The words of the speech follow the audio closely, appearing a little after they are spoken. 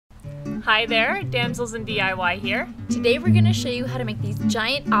Hi there, Damsels in DIY here. Today we're going to show you how to make these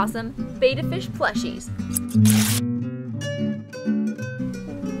giant, awesome betta fish plushies.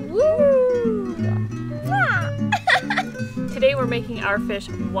 Woo! Today we're making our fish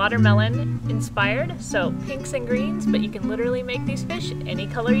watermelon inspired, so pinks and greens, but you can literally make these fish any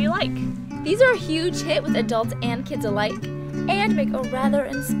color you like. These are a huge hit with adults and kids alike, and make a rather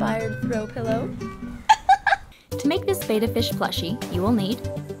inspired throw pillow. To make this betta fish plushie, you will need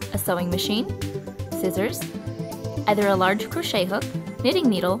a sewing machine, scissors, either a large crochet hook, knitting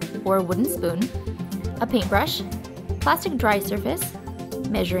needle, or a wooden spoon, a paintbrush, plastic dry surface,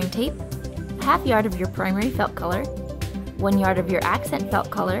 measuring tape, a ½ yard of your primary felt color, 1 yard of your accent felt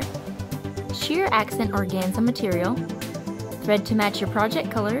color, sheer accent organza material, thread to match your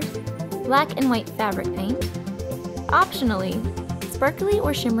project colors, black and white fabric paint, optionally, sparkly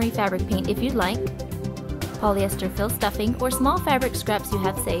or shimmery fabric paint if you'd like, polyester fill stuffing or small fabric scraps you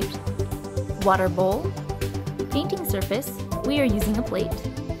have saved, water bowl, painting surface, we are using a plate,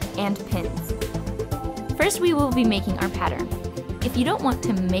 and pins. First we will be making our pattern. If you don't want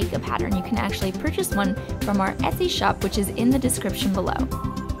to make a pattern, you can actually purchase one from our Etsy shop, which is in the description below.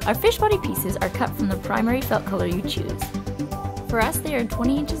 Our fish body pieces are cut from the primary felt color you choose. For us, they are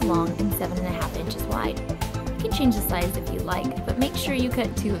 20 inches long and 7.5 inches wide. You can change the size if you like, but make sure you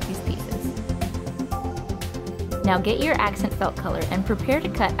cut 2 of these pieces. Now get your accent felt color and prepare to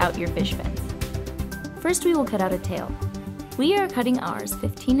cut out your fish fins. First we will cut out a tail. We are cutting ours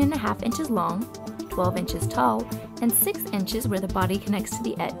 15.5 inches long, 12 inches tall, and 6 inches where the body connects to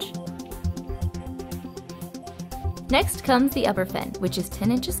the edge. Next comes the upper fin, which is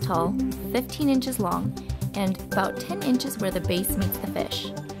 10 inches tall, 15 inches long, and about 10 inches where the base meets the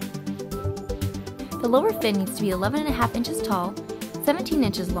fish. The lower fin needs to be 11.5 inches tall, 17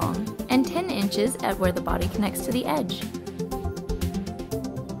 inches long, and 10 inches at where the body connects to the edge.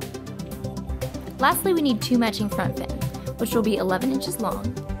 Lastly, we need 2 matching front fins, which will be 11 inches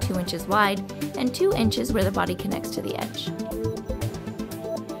long, 2 inches wide, and 2 inches where the body connects to the edge.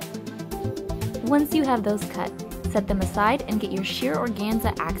 Once you have those cut, set them aside and get your sheer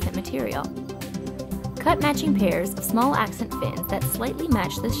organza accent material. Cut matching pairs of small accent fins that slightly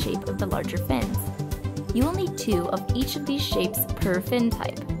match the shape of the larger fins. You will need 2 of each of these shapes per fin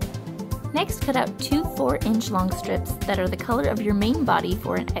type. Next, cut out 2 4-inch long strips that are the color of your main body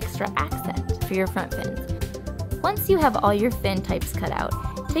for an extra accent for your front fins. Once you have all your fin types cut out,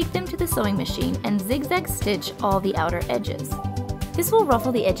 take them to the sewing machine and zigzag stitch all the outer edges. This will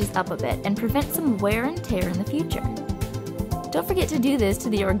ruffle the edges up a bit and prevent some wear and tear in the future. Don't forget to do this to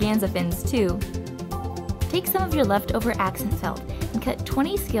the organza fins too. Take some of your leftover accent felt and cut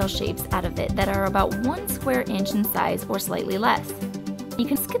 20 scale shapes out of it that are about 1 square inch in size or slightly less. You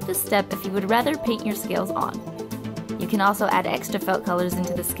can skip this step if you would rather paint your scales on. You can also add extra felt colors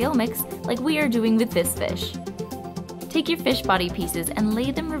into the scale mix like we are doing with this fish. Take your fish body pieces and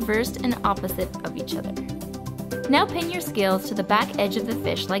lay them reversed and opposite of each other. Now pin your scales to the back edge of the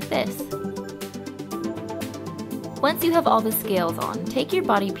fish like this. Once you have all the scales on, take your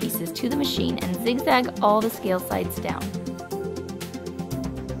body pieces to the machine and zigzag all the scale sides down.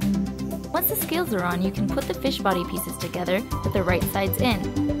 Once the scales are on, you can put the fish body pieces together with the right sides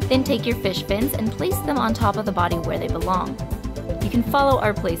in. Then take your fish fins and place them on top of the body where they belong. You can follow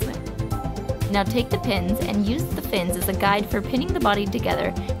our placement. Now take the pins and use the fins as a guide for pinning the body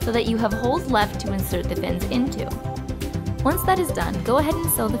together so that you have holes left to insert the fins into. Once that is done, go ahead and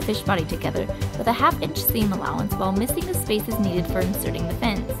sew the fish body together with a ½ inch seam allowance while missing the spaces needed for inserting the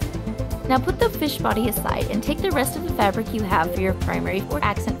fins. Now put the fish body aside and take the rest of the fabric you have for your primary or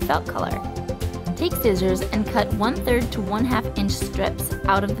accent felt color. Take scissors and cut 1/3 to 1/2 inch strips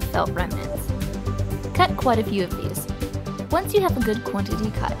out of the felt remnants. Cut quite a few of these. Once you have a good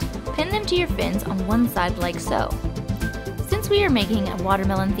quantity cut, pin them to your fins on one side like so. Since we are making a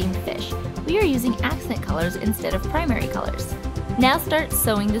watermelon themed fish, we are using accent colors instead of primary colors. Now start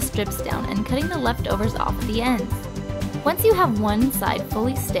sewing the strips down and cutting the leftovers off at the ends. Once you have one side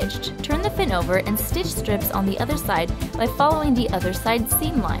fully stitched, turn the fin over and stitch strips on the other side by following the other side's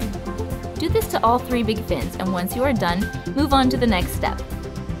seam line. Do this to all 3 big fins, and once you are done, move on to the next step.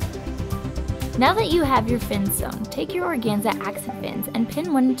 Now that you have your fins sewn, take your organza accent fins and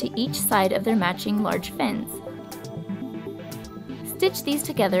pin one to each side of their matching large fins. Stitch these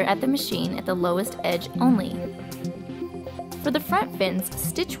together at the machine at the lowest edge only. For the front fins,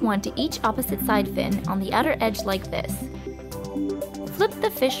 stitch one to each opposite side fin on the outer edge like this. Flip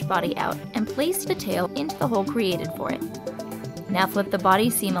the fish body out and place the tail into the hole created for it. Now flip the body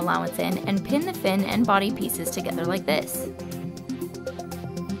seam allowance in and pin the fin and body pieces together like this.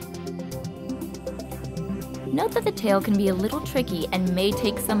 Note that the tail can be a little tricky and may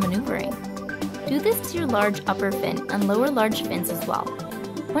take some maneuvering. Do this to your large upper fin and lower large fins as well.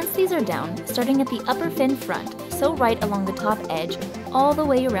 Once these are down, starting at the upper fin front, sew right along the top edge all the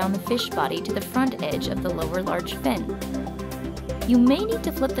way around the fish body to the front edge of the lower large fin. You may need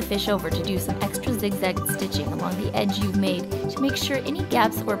to flip the fish over to do some extra zigzag stitching along the edge you've made to make sure any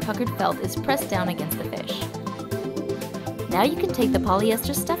gaps or puckered felt is pressed down against the fish. Now you can take the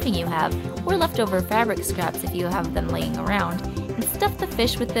polyester stuffing you have, or leftover fabric scraps if you have them laying around, and stuff the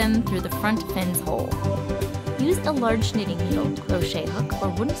fish with them through the front fin's hole. Use a large knitting needle, crochet hook, or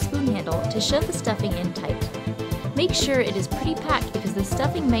wooden spoon handle to shove the stuffing in tight. Make sure it is pretty packed because the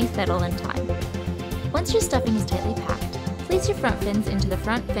stuffing may settle in time. Once your stuffing is tightly packed, place your front fins into the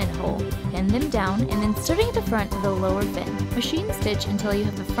front fin hole, pin them down, and then starting at the front of the lower fin, machine stitch until you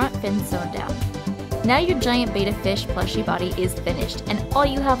have the front fin sewn down. Now your giant betta fish plushie body is finished, and all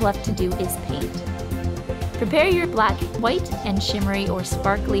you have left to do is paint. Prepare your black, white, and shimmery or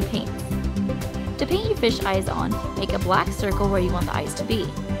sparkly paints. To paint your fish eyes on, make a black circle where you want the eyes to be.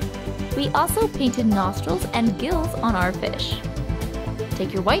 We also painted nostrils and gills on our fish.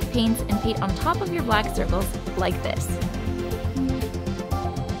 Take your white paints and paint on top of your black circles like this.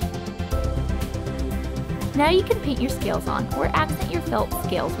 Now you can paint your scales on, or accent your felt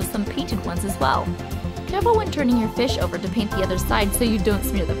scales with some painted ones as well. Careful when turning your fish over to paint the other side so you don't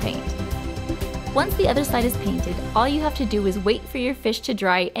smear the paint. Once the other side is painted, all you have to do is wait for your fish to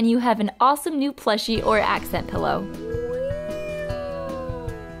dry and you have an awesome new plushie or accent pillow.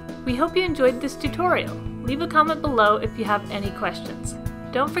 We hope you enjoyed this tutorial. Leave a comment below if you have any questions.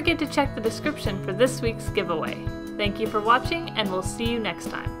 Don't forget to check the description for this week's giveaway. Thank you for watching, and we'll see you next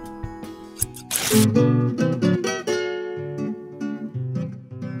time.